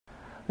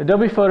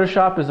Adobe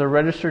Photoshop is a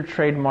registered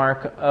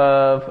trademark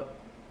of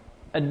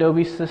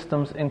Adobe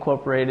Systems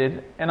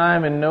Incorporated, and I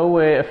am in no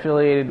way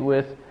affiliated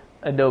with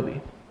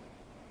Adobe.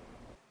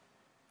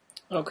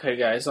 Okay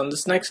guys, on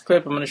this next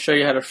clip I'm going to show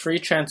you how to free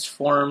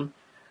transform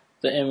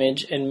the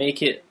image and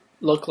make it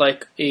look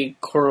like a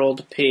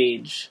curled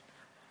page.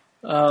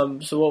 So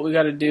what we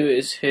got to do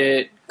is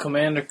hit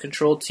Command or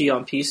Control T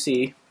on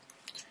PC,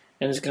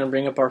 and it's going to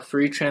bring up our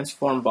free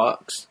transform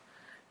box.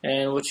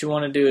 And what you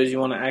want to do is you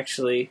want to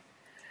actually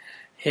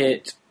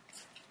hold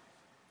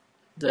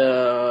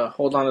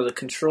on to the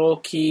Control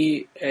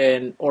key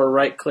or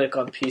right click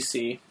on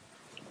PC.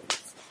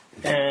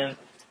 And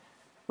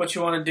what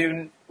you want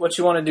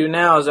to do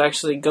now is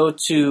actually go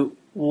to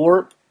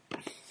Warp,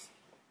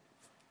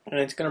 and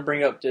it's going to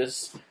bring up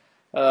this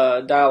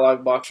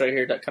dialog box right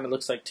here that kind of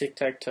looks like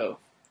tic-tac-toe.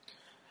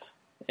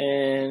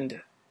 And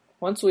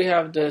once we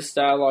have this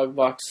dialog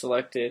box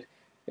selected,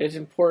 it's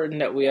important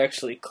that we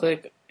actually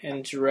click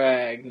and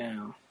drag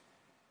now.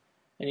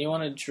 And you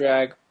want to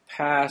drag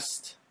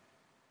past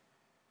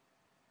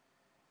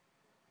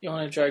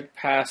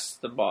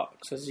the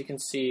box. As you can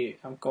see,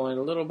 I'm going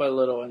little by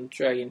little and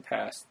dragging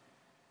past.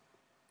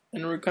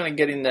 And we're kind of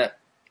getting that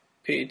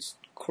page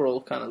curl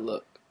kind of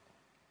look.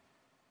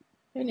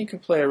 And you can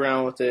play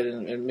around with it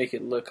and make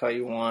it look how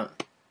you want.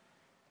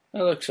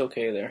 That looks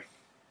okay there.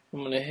 I'm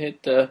going to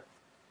hit the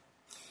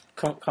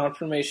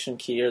confirmation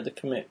key or the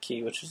commit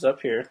key, which is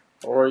up here.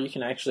 Or you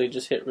can actually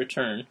just hit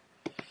return.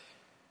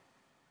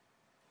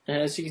 And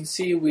as you can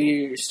see,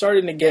 we're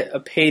starting to get a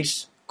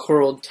page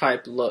curled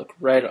type look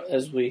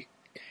before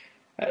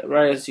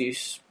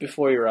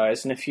your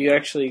eyes. And if you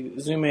actually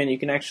zoom in, you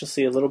can actually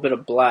see a little bit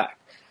of black.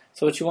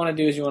 So what you want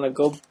to do is you want to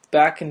go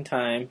back in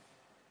time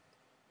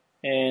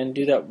and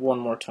do that one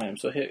more time.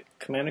 So hit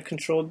Command or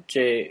Control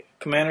T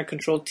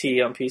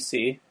on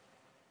PC,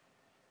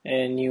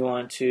 and you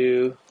want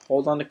to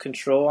hold on to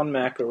Control on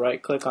Mac or right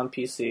click on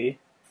PC,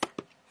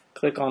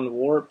 click on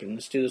Warp, and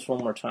let's do this one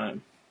more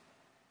time.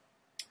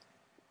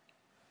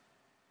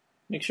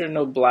 Make sure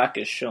no black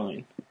is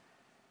showing.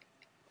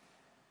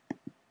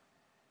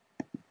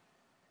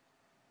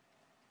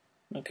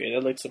 Okay,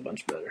 that looks a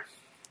bunch better.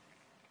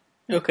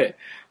 Okay,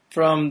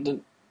 now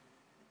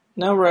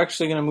we're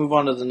actually going to move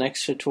on to the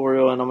next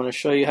tutorial, and I'm going to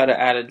show you how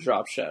to add a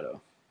drop shadow.